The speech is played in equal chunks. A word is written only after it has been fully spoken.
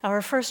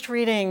Our first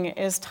reading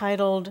is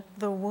titled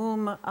The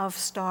Womb of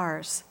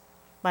Stars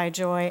by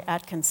Joy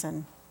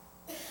Atkinson.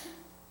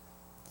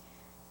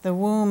 The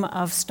womb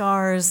of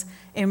stars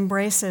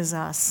embraces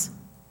us.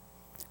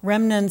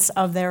 Remnants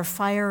of their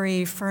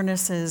fiery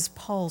furnaces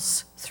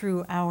pulse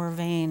through our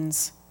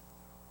veins.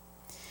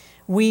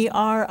 We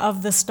are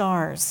of the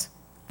stars,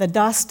 the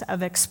dust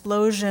of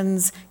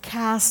explosions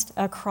cast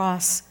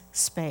across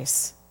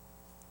space.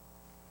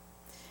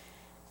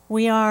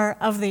 We are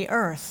of the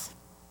earth.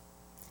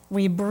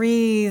 We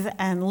breathe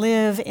and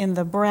live in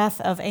the breath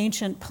of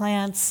ancient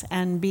plants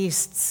and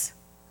beasts.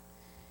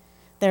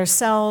 Their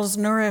cells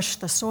nourish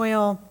the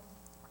soil.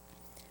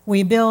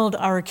 We build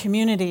our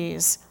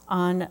communities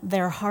on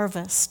their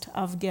harvest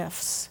of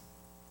gifts.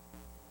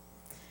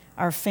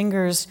 Our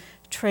fingers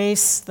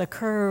trace the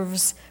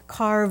curves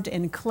carved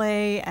in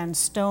clay and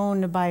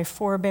stone by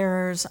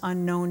forebears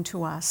unknown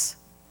to us.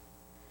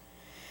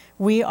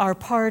 We are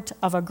part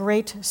of a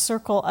great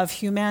circle of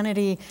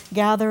humanity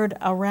gathered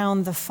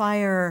around the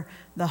fire,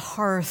 the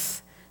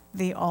hearth,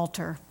 the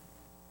altar.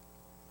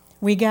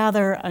 We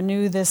gather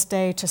anew this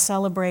day to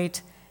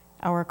celebrate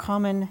our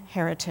common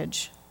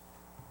heritage.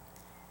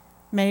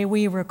 May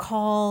we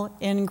recall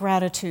in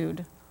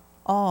gratitude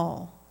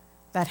all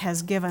that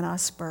has given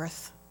us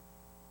birth.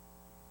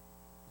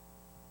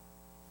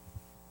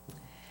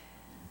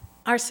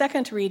 Our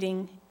second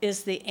reading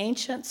is the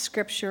ancient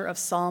scripture of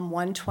Psalm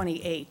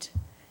 128,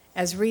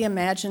 as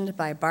reimagined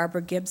by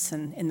Barbara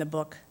Gibson in the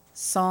book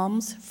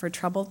Psalms for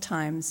Troubled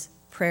Times,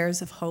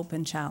 Prayers of Hope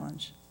and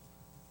Challenge.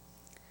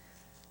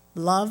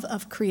 Love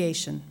of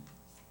creation.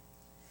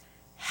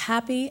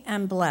 Happy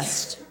and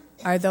blessed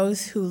are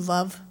those who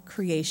love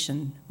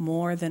creation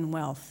more than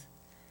wealth,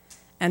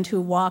 and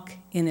who walk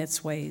in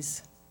its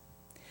ways.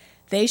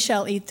 They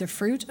shall eat the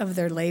fruit of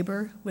their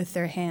labor with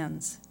their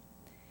hands.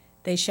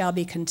 They shall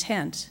be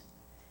content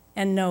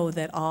and know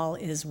that all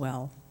is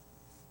well.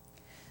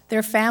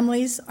 Their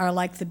families are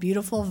like the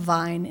beautiful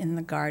vine in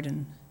the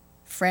garden,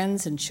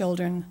 friends and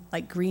children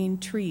like green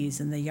trees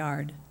in the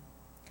yard.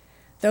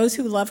 Those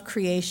who love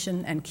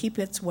creation and keep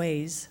its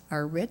ways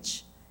are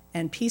rich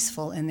and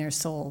peaceful in their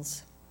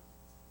souls.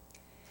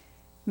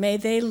 May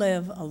they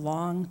live a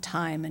long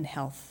time in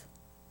health.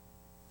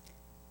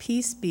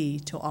 Peace be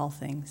to all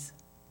things.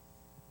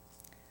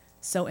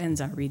 So ends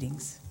our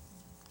readings.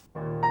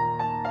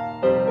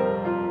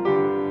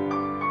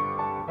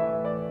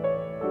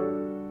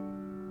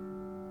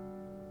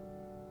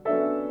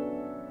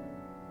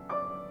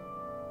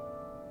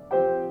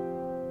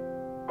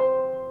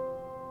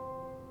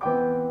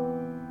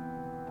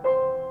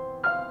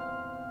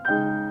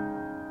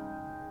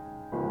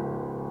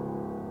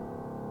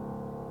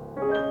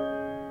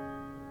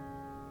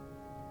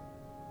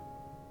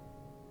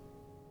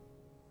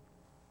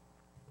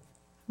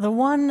 The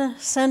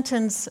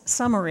one-sentence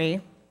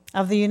summary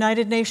of the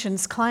United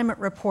Nations Climate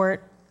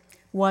Report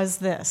was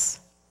this: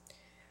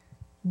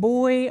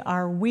 "Boy,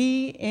 are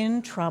we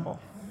in trouble."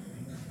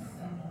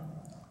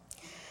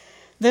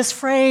 This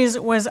phrase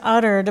was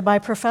uttered by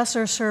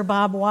Professor Sir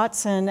Bob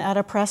Watson at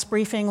a press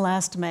briefing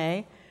last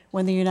May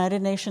when the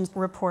United Nations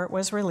report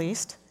was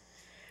released.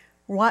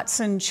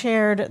 Watson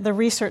chaired the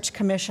research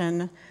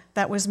commission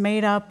that was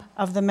made up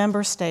of the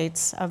member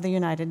states of the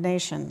United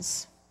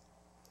Nations.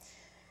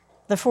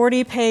 The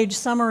 40-page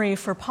summary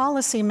for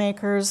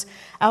policymakers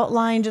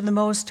outlined the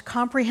most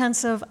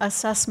comprehensive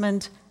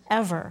assessment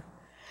ever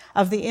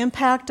of the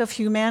impact of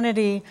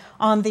humanity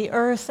on the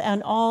earth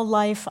and all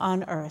life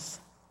on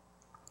earth.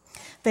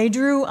 They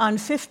drew on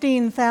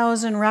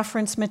 15,000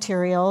 reference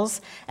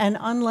materials, and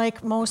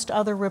unlike most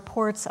other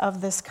reports of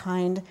this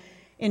kind,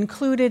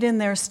 included in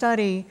their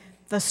study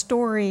the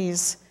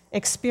stories,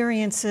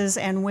 experiences,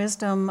 and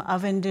wisdom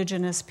of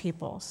indigenous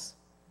peoples.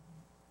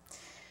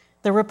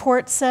 The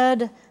report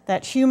said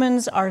that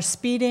humans are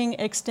speeding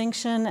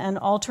extinction and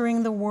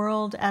altering the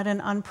world at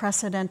an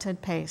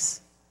unprecedented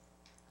pace.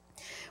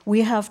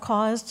 We have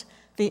caused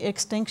the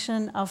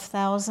extinction of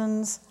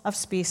thousands of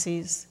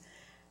species,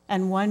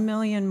 and 1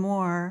 million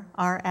more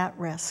are at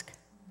risk.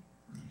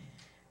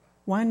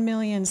 1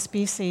 million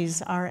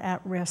species are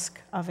at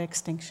risk of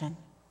extinction.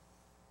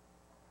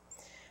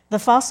 The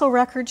fossil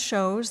record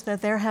shows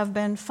that there have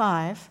been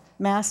 5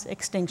 mass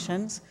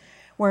extinctions,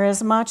 where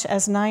as much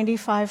as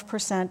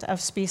 95%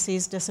 of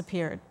species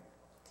disappeared.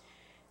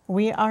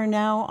 We are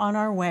now on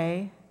our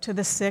way to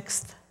the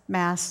 6th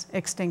mass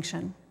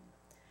extinction.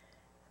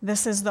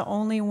 This is the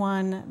only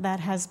one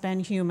that has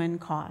been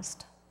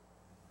human-caused.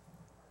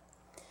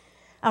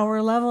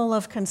 Our level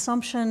of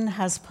consumption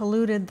has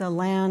polluted the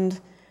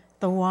land,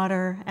 the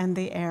water, and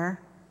the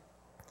air.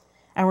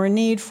 Our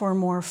need for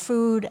more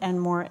food and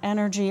more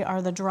energy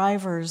are the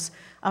drivers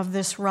of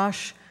this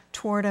rush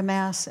toward a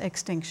mass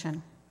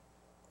extinction.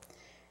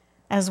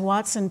 As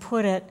Watson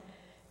put it,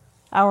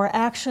 our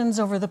actions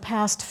over the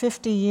past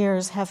 50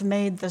 years have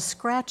made the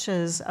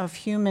scratches of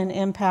human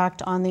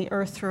impact on the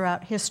earth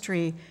throughout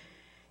history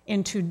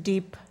into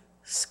deep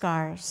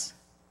scars.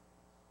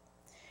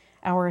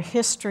 Our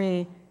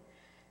history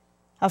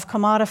of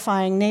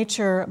commodifying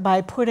nature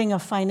by putting a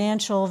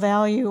financial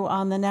value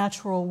on the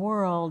natural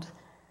world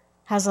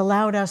has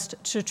allowed us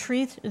to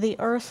treat the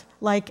earth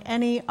like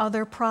any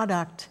other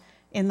product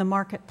in the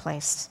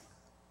marketplace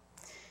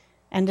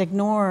and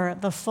ignore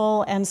the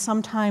full and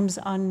sometimes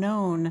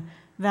unknown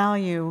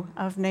value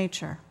of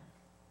nature.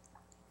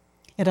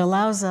 It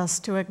allows us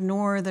to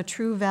ignore the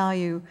true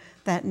value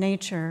that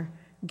nature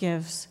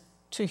gives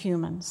to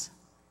humans.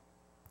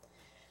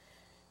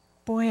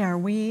 Boy, are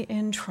we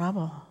in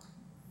trouble.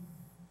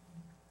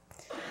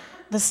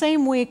 The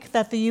same week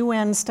that the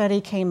UN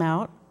study came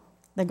out,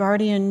 the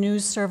Guardian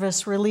News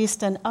Service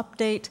released an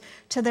update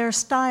to their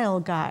style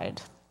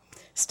guide,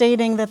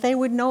 stating that they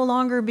would no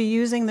longer be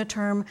using the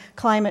term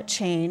climate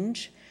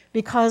change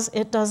because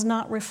it does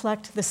not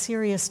reflect the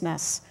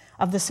seriousness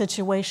of the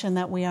situation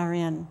that we are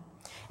in.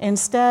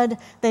 Instead,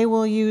 they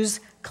will use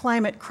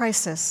climate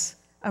crisis,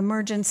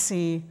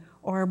 emergency,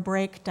 or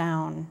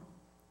breakdown.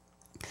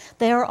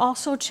 They are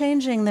also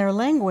changing their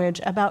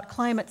language about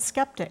climate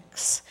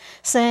skeptics,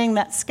 saying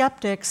that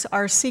skeptics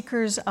are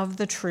seekers of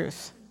the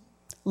truth,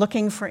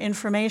 looking for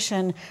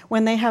information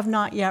when they have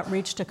not yet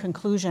reached a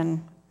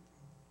conclusion.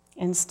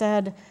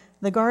 Instead,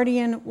 The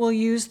Guardian will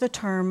use the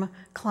term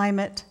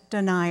climate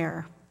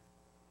denier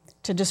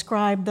to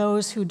describe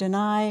those who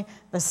deny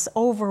this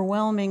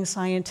overwhelming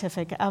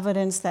scientific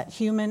evidence that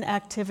human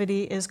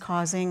activity is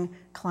causing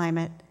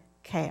climate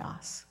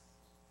chaos.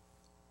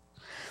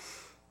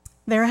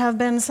 There have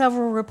been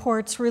several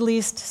reports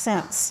released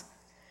since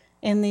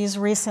in these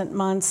recent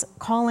months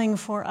calling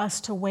for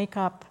us to wake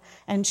up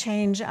and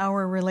change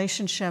our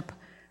relationship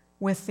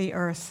with the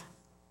earth.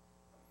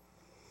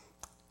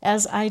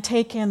 As I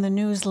take in the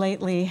news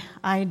lately,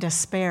 I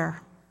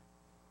despair.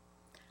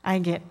 I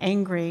get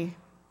angry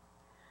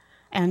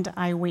and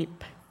I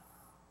weep.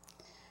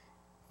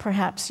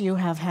 Perhaps you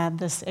have had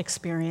this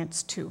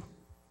experience too.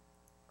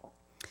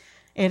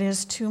 It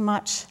is too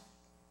much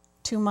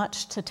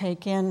to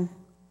take in,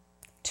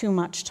 too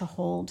much to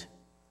hold,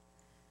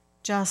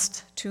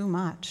 just too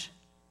much.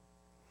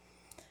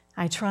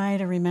 I try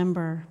to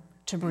remember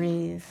to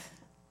breathe.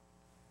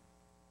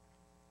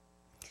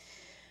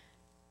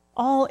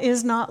 All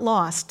is not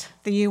lost,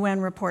 the UN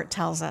report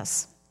tells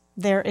us.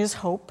 There is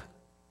hope.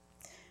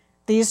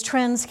 These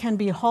trends can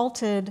be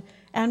halted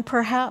and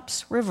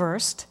perhaps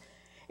reversed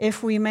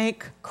if we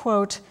make,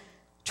 quote,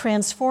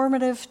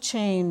 transformative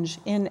change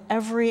in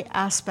every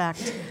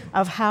aspect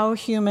of how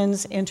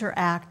humans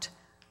interact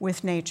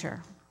with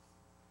nature.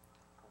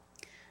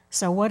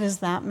 So what does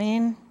that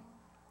mean?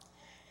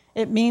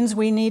 It means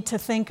we need to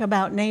think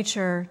about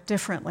nature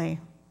differently.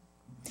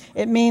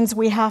 It means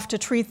we have to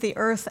treat the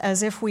earth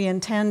as if we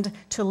intend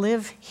to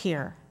live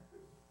here.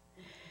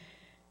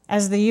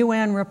 As the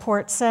UN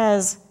report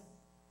says,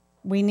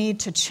 we need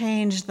to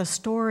change the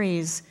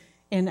stories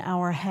in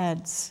our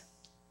heads.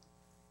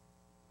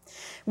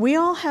 We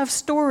all have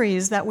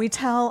stories that we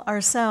tell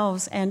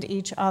ourselves and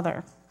each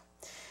other.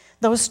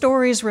 Those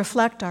stories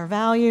reflect our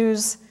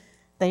values,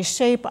 they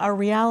shape our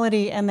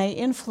reality, and they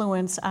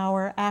influence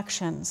our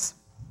actions.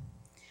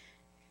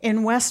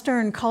 In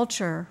Western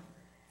culture,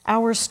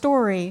 our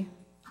story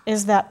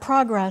is that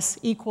progress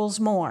equals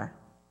more,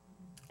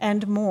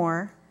 and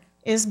more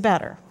is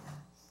better.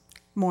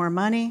 More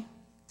money,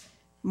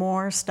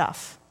 more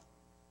stuff.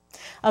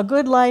 A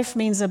good life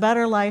means a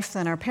better life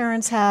than our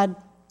parents had,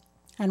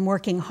 and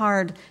working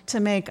hard to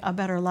make a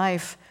better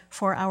life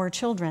for our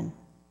children.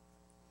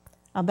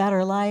 A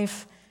better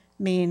life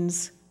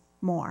means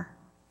more.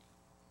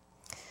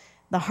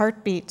 The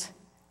heartbeat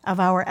of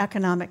our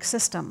economic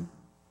system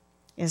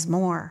is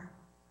more,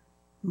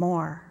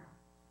 more,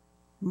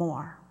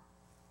 more.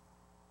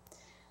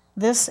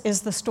 This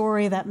is the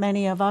story that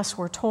many of us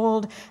were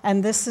told,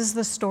 and this is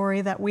the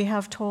story that we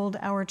have told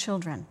our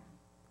children.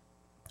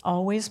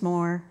 Always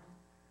more,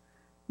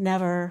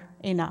 never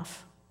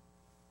enough.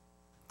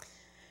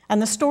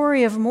 And the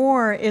story of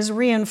more is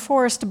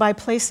reinforced by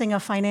placing a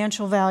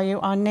financial value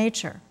on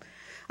nature.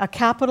 A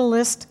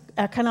capitalist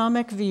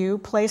economic view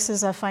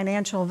places a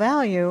financial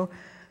value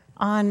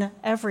on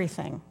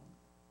everything.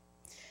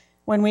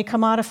 When we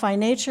commodify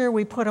nature,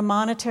 we put a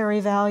monetary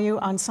value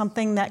on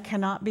something that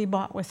cannot be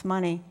bought with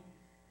money.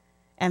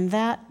 And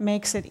that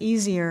makes it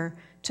easier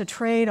to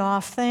trade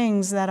off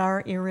things that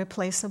are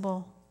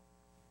irreplaceable.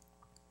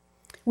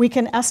 We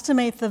can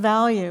estimate the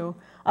value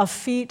of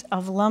feet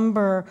of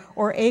lumber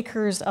or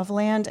acres of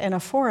land in a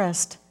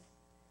forest.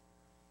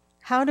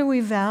 How do we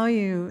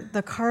value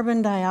the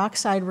carbon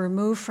dioxide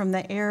removed from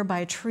the air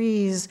by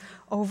trees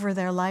over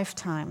their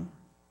lifetime?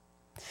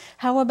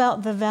 How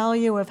about the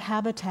value of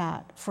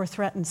habitat for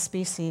threatened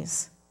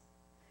species?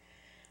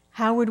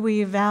 How would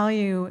we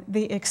value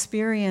the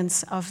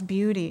experience of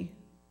beauty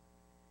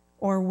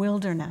or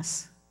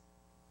wilderness?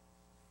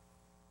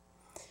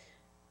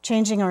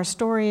 Changing our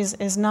stories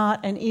is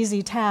not an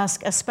easy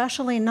task,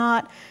 especially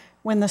not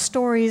when the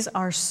stories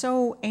are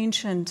so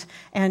ancient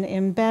and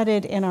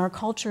embedded in our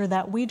culture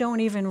that we don't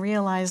even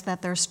realize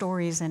that they're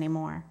stories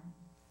anymore.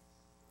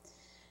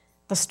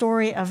 The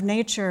story of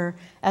nature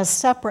as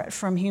separate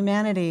from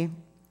humanity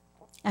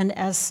and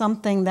as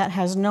something that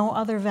has no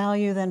other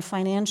value than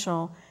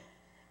financial,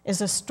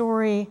 is a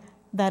story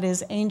that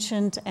is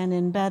ancient and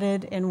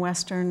embedded in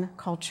Western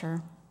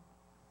culture.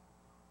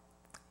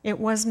 It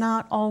was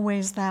not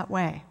always that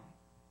way.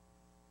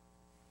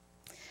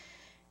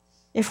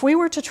 If we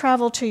were to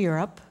travel to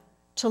Europe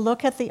to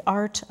look at the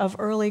art of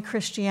early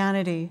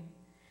Christianity,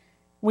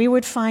 we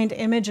would find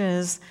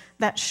images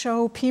that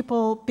show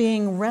people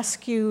being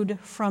rescued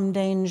from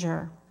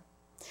danger,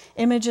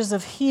 images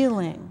of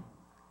healing,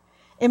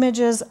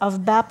 images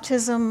of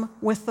baptism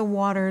with the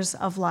waters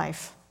of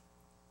life.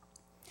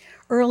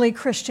 Early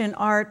Christian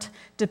art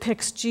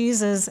depicts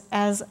Jesus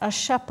as a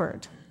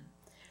shepherd,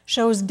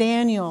 shows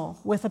Daniel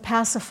with the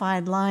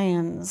pacified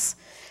lions,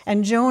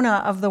 and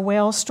Jonah of the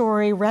whale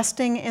story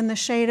resting in the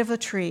shade of a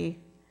tree,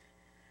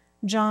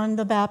 John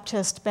the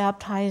Baptist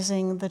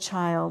baptizing the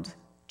child,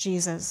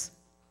 Jesus.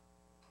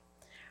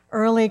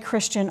 Early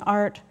Christian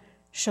art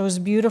shows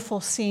beautiful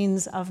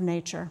scenes of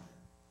nature,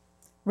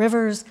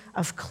 rivers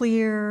of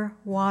clear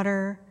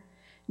water,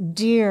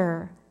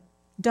 deer,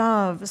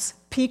 doves,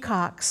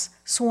 peacocks,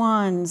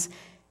 swans.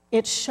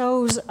 It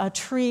shows a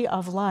tree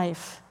of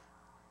life.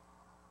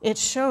 It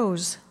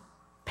shows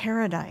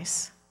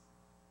paradise.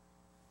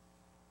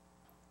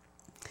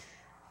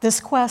 This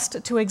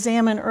quest to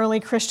examine early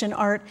Christian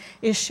art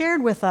is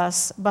shared with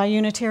us by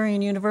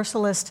Unitarian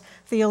Universalist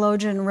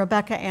theologian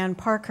Rebecca Ann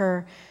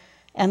Parker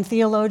and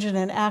theologian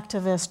and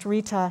activist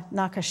Rita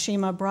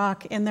Nakashima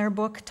Brock in their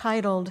book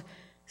titled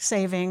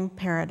Saving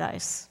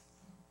Paradise.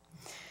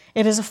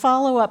 It is a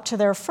follow-up to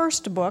their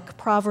first book,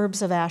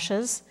 Proverbs of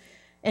Ashes,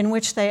 in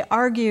which they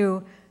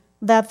argue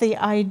that the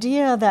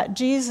idea that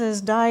Jesus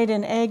died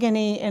in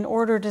agony in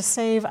order to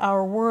save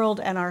our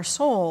world and our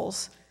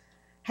souls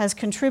has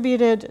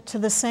contributed to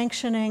the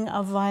sanctioning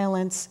of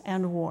violence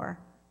and war.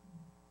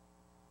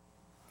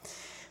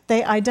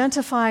 They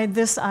identified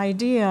this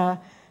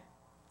idea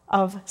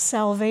of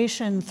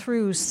salvation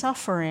through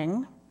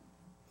suffering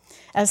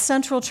as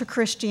central to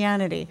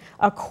Christianity,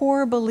 a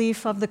core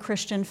belief of the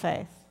Christian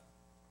faith.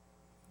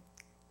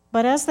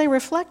 But as they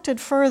reflected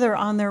further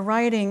on their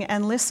writing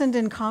and listened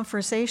in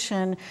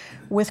conversation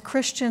with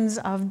Christians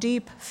of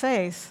deep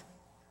faith,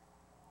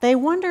 they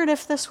wondered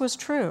if this was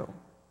true,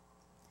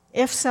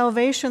 if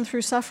salvation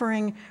through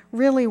suffering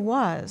really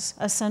was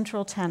a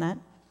central tenet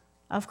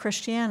of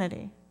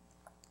Christianity.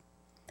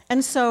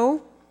 And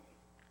so,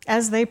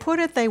 as they put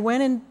it, they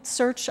went in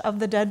search of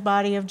the dead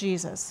body of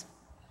Jesus,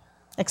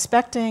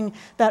 expecting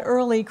that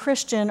early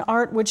Christian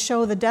art would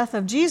show the death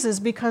of Jesus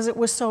because it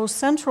was so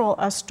central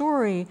a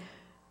story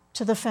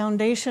to the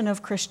foundation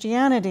of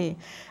Christianity.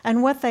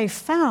 And what they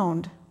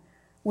found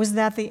was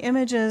that the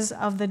images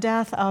of the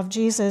death of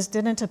Jesus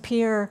didn't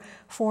appear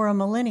for a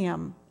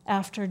millennium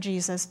after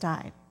Jesus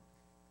died.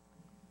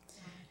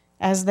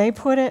 As they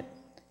put it,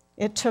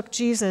 it took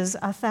Jesus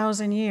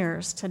 1,000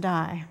 years to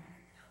die.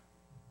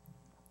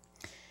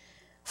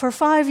 For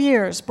 5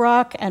 years,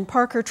 Brock and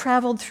Parker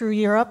traveled through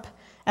Europe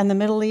and the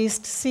Middle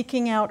East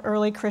seeking out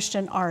early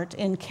Christian art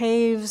in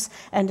caves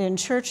and in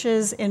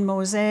churches, in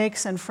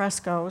mosaics and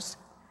frescoes.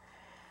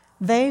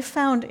 They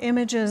found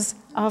images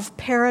of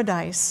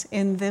paradise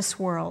in this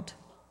world.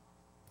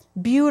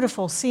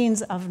 Beautiful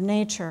scenes of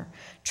nature,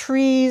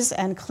 trees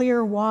and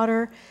clear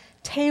water,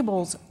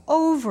 tables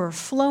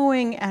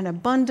overflowing and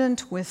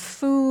abundant with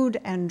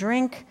food and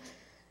drink,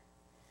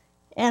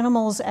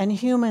 animals and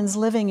humans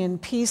living in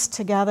peace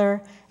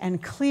together,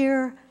 and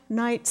clear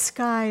night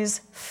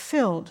skies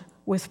filled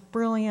with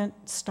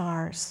brilliant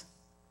stars.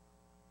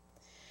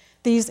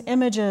 These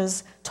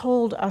images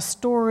told a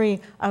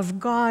story of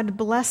God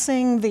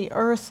blessing the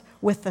earth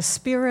with the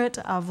spirit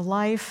of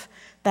life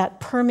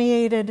that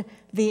permeated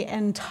the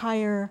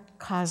entire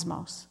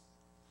cosmos.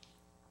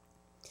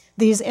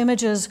 These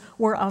images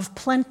were of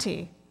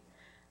plenty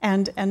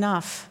and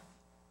enough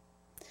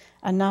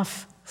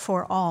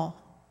for all.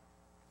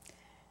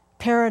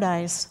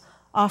 Paradise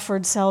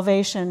offered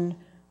salvation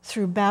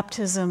through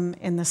baptism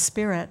in the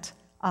spirit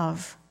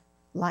of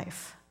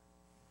life.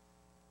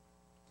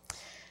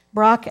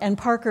 Brock and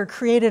Parker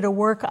created a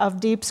work of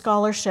deep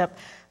scholarship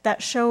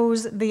that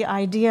shows the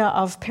idea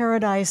of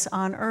paradise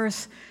on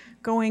earth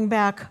going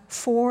back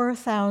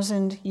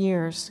 4,000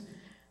 years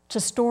to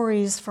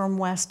stories from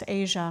West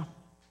Asia,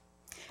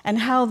 and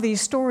how these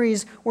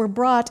stories were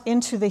brought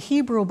into the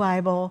Hebrew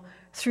Bible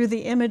through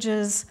the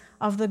images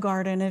of the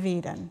Garden of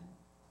Eden.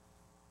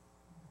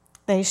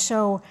 They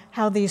show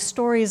how these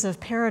stories of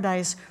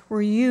paradise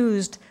were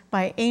used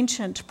by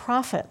ancient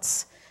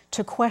prophets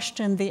to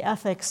question the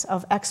ethics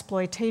of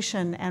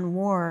exploitation and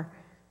war,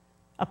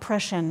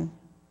 oppression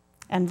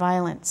and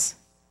violence.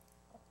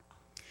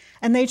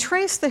 And they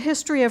trace the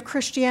history of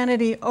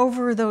Christianity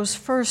over those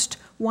first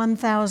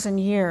 1,000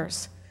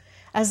 years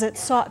as it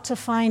sought to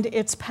find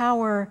its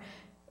power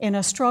in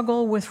a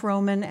struggle with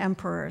Roman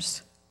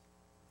emperors.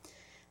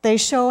 They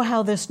show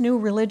how this new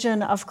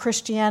religion of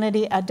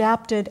Christianity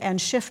adapted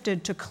and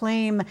shifted to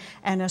claim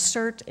and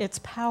assert its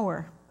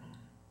power.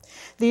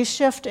 These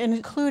shifts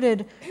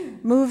included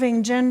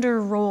moving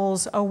gender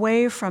roles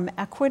away from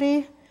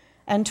equity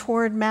and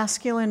toward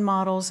masculine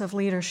models of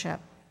leadership.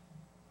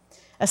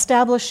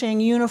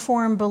 establishing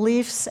uniform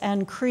beliefs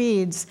and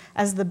creeds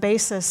as the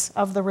basis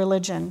of the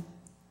religion,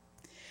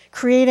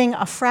 creating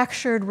a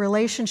fractured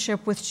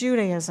relationship with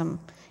Judaism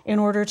in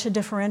order to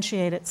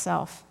differentiate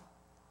itself,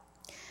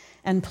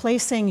 and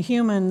placing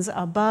humans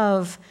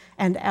above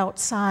and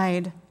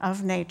outside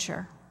of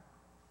nature.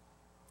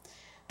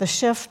 The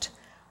shift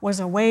was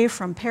away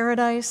from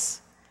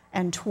paradise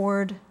and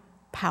toward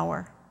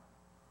power.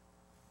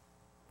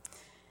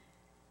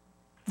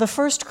 The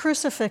first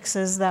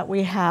crucifixes that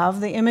we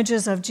have, the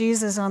images of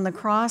Jesus on the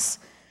cross,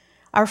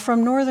 are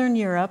from Northern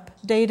Europe,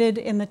 dated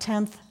in the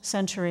 10th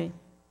century.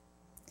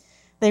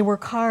 They were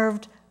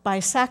carved by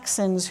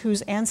Saxons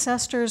whose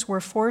ancestors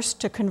were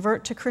forced to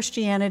convert to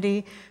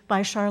Christianity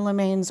by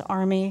Charlemagne's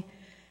army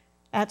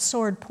at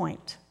sword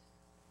point.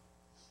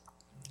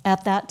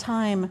 At that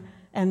time,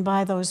 and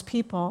by those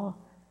people,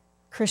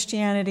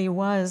 Christianity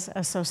was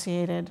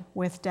associated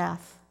with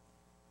death.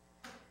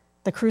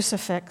 The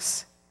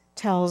crucifix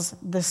tells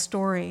the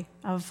story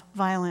of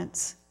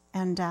violence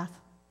and death.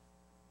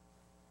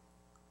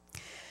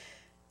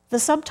 The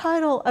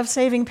subtitle of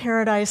Saving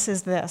Paradise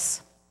is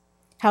this: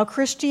 How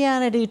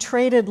Christianity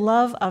Traded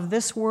Love of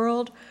This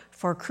World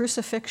for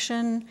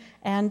Crucifixion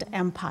and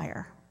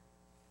Empire.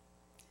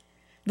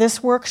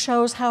 This work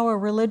shows how a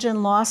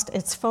religion lost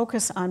its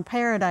focus on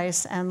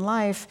paradise and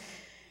life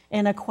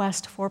in a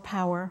quest for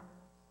power.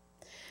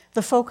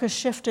 The focus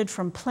shifted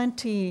from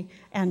plenty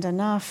and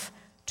enough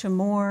to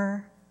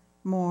more.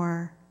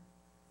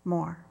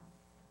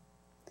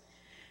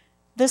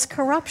 This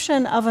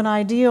corruption of an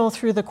ideal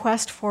through the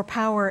quest for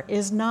power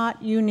is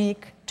not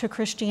unique to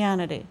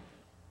Christianity.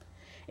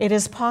 It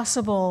is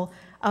possible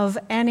of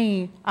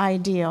any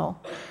ideal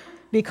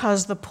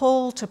because the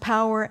pull to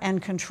power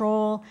and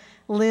control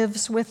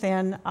lives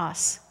within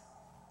us.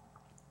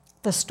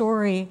 The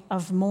story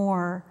of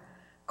more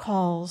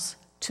calls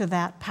to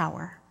that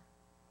power.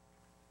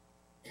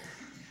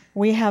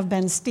 We have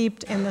been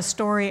steeped in the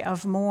story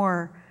of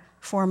more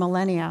for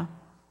millennia.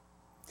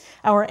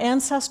 Our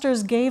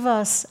ancestors gave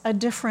us a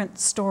different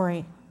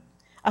story,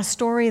 a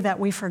story that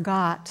we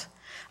forgot,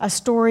 a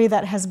story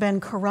that has been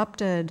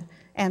corrupted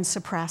and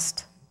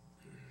suppressed.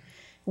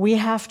 We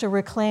have to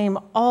reclaim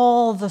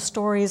all the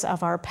stories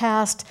of our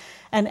past,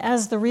 and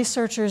as the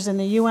researchers in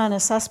the UN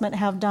assessment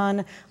have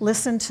done,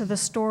 listen to the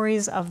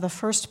stories of the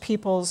first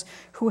peoples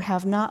who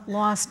have not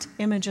lost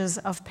images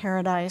of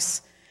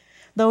paradise,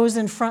 those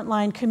in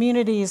frontline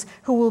communities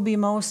who will be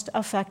most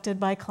affected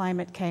by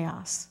climate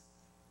chaos.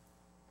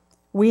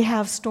 We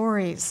have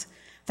stories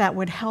that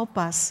would help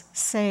us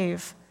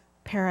save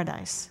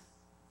paradise.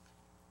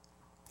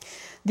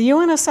 The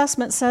UN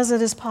assessment says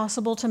it is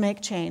possible to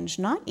make change.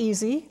 Not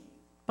easy,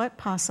 but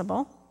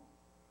possible.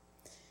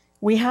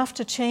 We have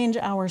to change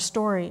our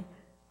story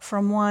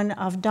from one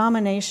of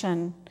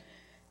domination,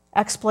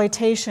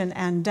 exploitation,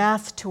 and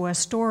death to a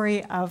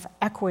story of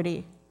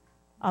equity,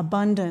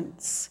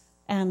 abundance,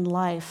 and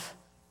life.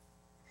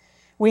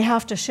 We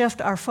have to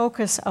shift our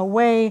focus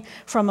away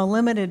from a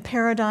limited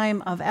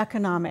paradigm of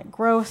economic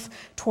growth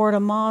toward a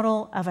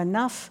model of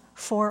enough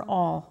for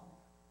all.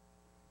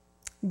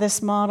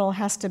 This model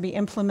has to be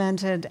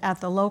implemented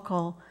at the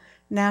local,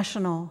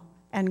 national,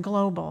 and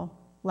global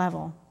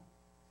level.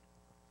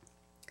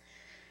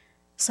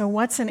 So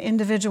what's an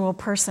individual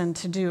person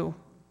to do?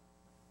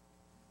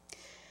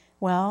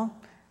 Well,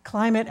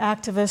 climate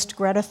activist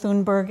Greta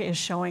Thunberg is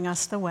showing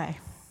us the way.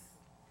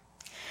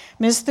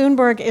 Ms.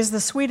 Thunberg is the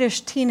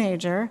Swedish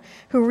teenager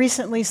who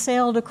recently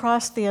sailed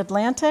across the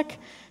Atlantic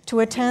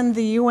to attend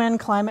the UN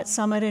Climate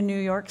Summit in New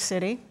York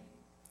City.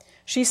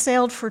 She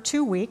sailed for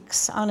 2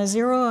 weeks on a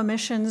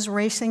zero-emissions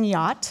racing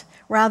yacht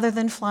rather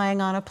than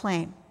flying on a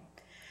plane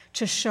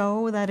to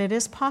show that it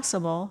is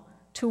possible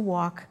to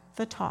walk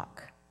the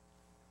talk.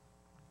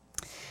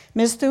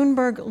 Ms.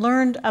 Thunberg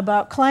learned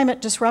about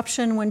climate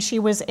disruption when she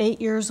was 8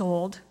 years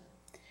old.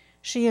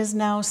 She is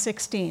now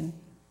 16.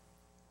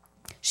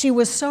 She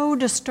was so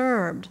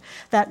disturbed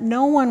that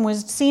no one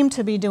seemed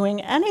to be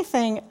doing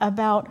anything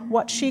about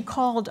what she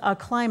called a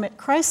climate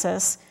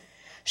crisis.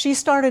 She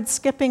started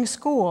skipping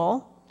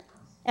school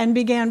and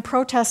began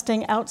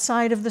protesting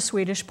outside of the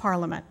Swedish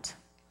parliament.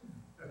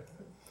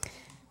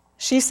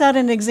 She set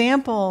an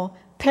example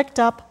picked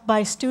up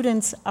by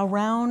students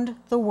around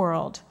the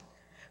world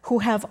who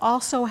have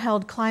also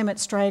held climate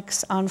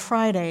strikes on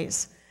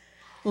Fridays,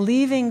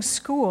 leaving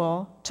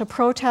school to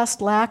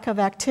protest lack of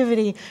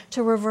activity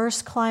to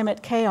reverse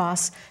climate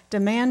chaos,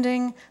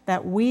 demanding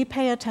that we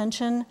pay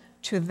attention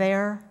to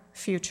their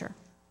future.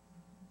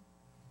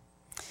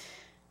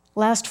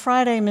 Last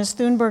Friday, Ms.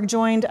 Thunberg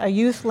joined a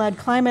youth-led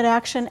climate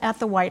action at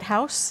the White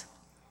House,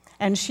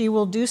 and she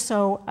will do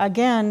so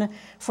again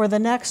for the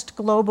next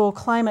global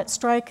climate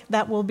strike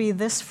that will be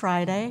this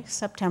Friday,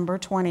 September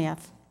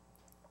 20th.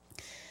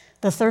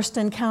 The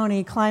Thurston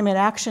County Climate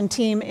Action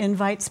Team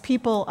invites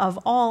people of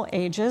all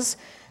ages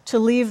to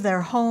leave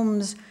their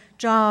homes,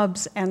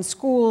 jobs, and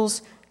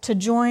schools to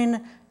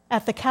join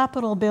at the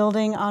Capitol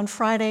building on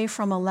Friday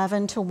from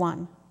 11 to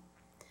 1.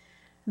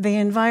 The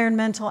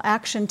environmental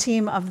action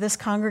team of this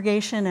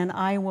congregation and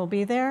I will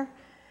be there.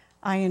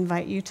 I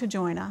invite you to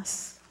join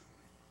us.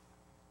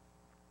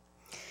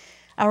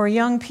 Our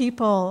young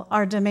people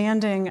are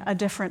demanding a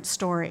different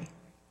story.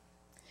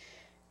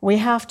 We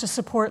have to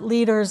support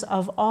leaders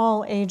of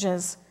all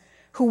ages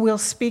who will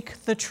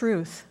speak the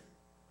truth,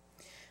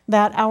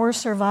 that our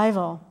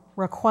survival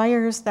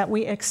requires that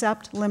we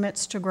accept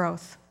limits to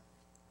growth.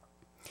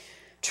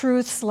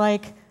 Truths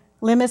like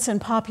limits in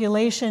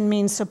population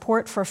mean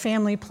support for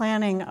family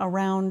planning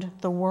around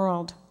the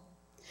world.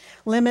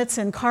 Limits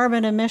in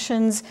carbon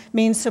emissions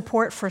mean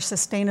support for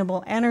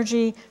sustainable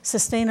energy,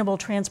 sustainable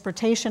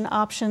transportation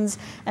options,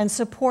 and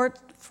support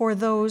for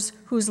those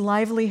whose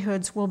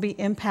livelihoods will be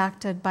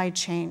impacted by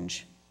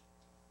change.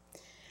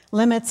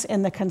 Limits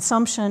in the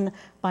consumption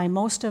by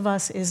most of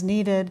us is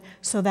needed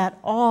so that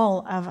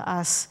all of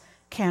us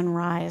can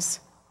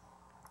rise.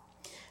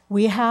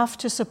 We have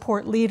to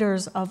support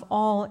leaders of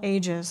all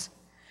ages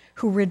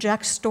who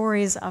reject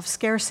stories of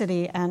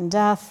scarcity and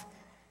death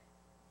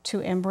to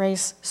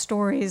embrace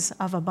stories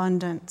of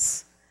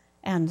abundance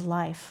and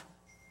life.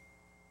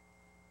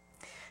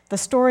 The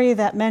story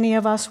that many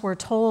of us were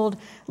told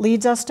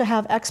leads us to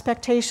have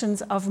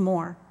expectations of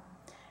more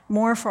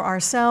for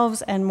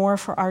ourselves and more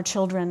for our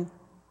children.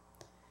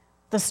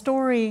 The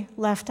story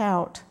left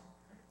out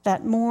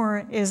that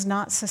more is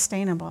not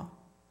sustainable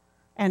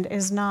and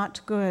is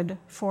not good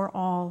for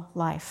all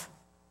life.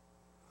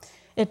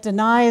 It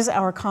denies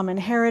our common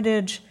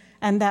heritage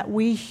and that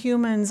we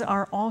humans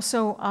are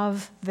also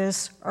of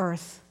this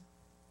earth.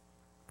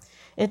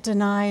 It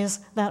denies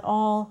that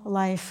all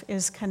life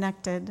is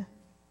connected.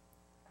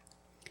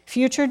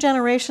 Future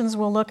generations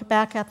will look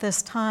back at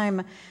this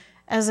time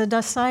as a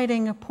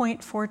deciding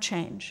point for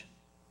change,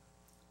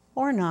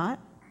 or not.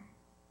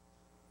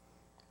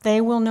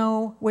 They will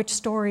know which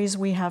stories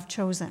we have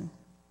chosen.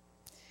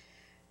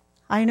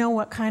 I know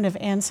what kind of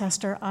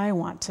ancestor I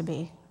want to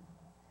be.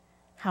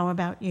 How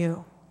about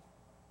you?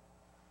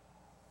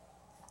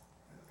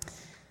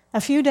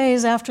 A few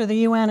days after the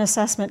UN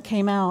assessment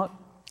came out,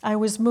 I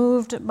was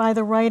moved by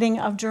the writing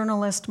of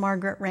journalist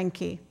Margaret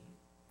Reinke.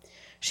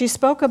 She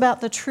spoke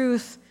about the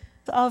truth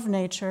of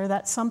nature,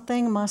 that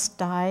something must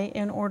die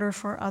in order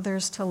for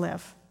others to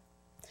live.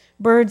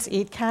 Birds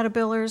eat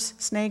caterpillars,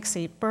 snakes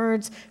eat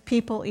birds,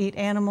 people eat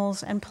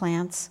animals and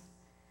plants.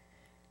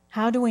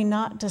 How do we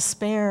not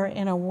despair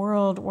in a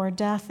world where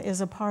death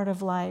is a part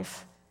of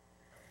life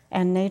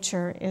and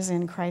nature is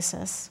in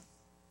crisis?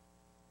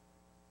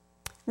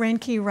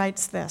 Reinke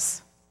writes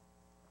this: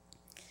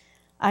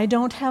 I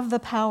don't have the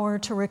power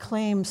to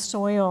reclaim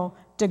soil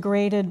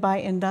degraded by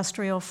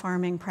industrial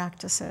farming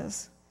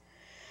practices.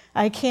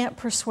 I can't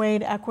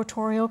persuade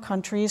equatorial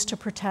countries to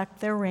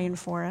protect their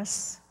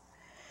rainforests.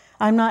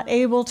 I'm not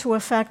able to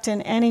affect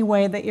in any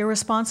way the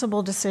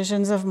irresponsible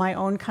decisions of my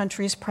own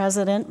country's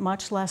president,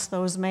 much less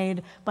those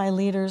made by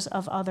leaders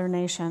of other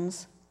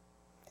nations.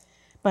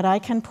 But I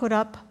can put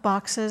up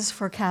boxes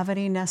for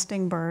cavity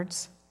nesting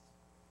birds.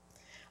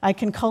 I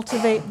can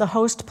cultivate the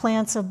host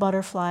plants of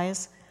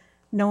butterflies,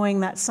 knowing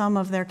that some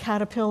of their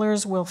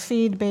caterpillars will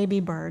feed baby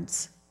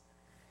birds.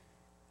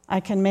 I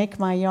can make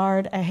my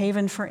yard a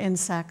haven for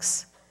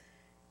insects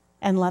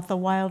and let the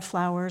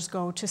wildflowers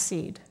go to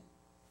seed.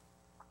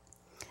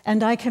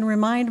 And I can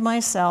remind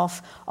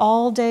myself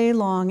all day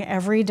long,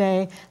 every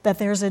day, that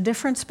there's a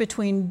difference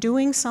between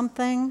doing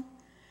something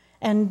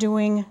and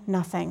doing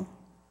nothing.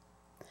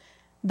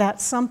 That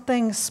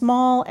something,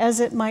 small as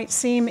it might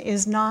seem,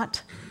 is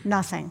not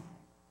nothing.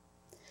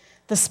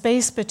 The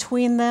space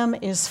between them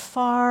is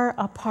far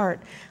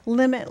apart,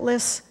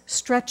 limitless,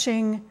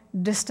 stretching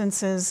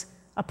distances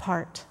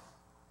apart.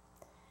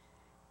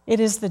 It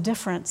is the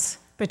difference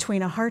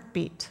between a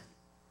heartbeat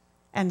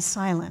and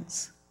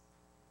silence.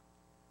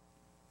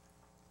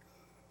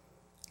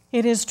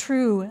 It is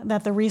true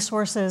that the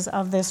resources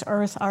of this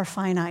earth are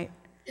finite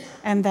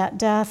and that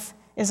death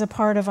is a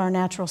part of our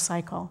natural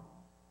cycle.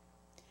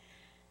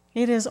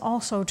 It is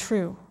also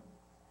true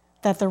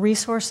that the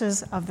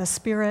resources of the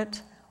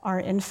Spirit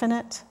are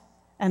infinite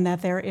and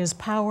that there is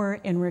power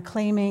in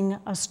reclaiming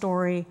a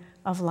story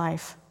of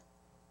life.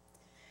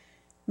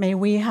 May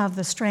we have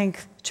the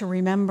strength to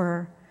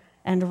remember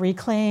and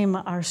reclaim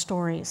our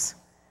stories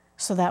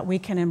so that we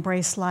can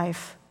embrace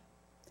life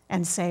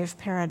and save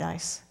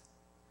paradise.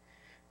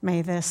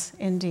 May this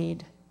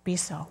indeed be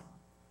so.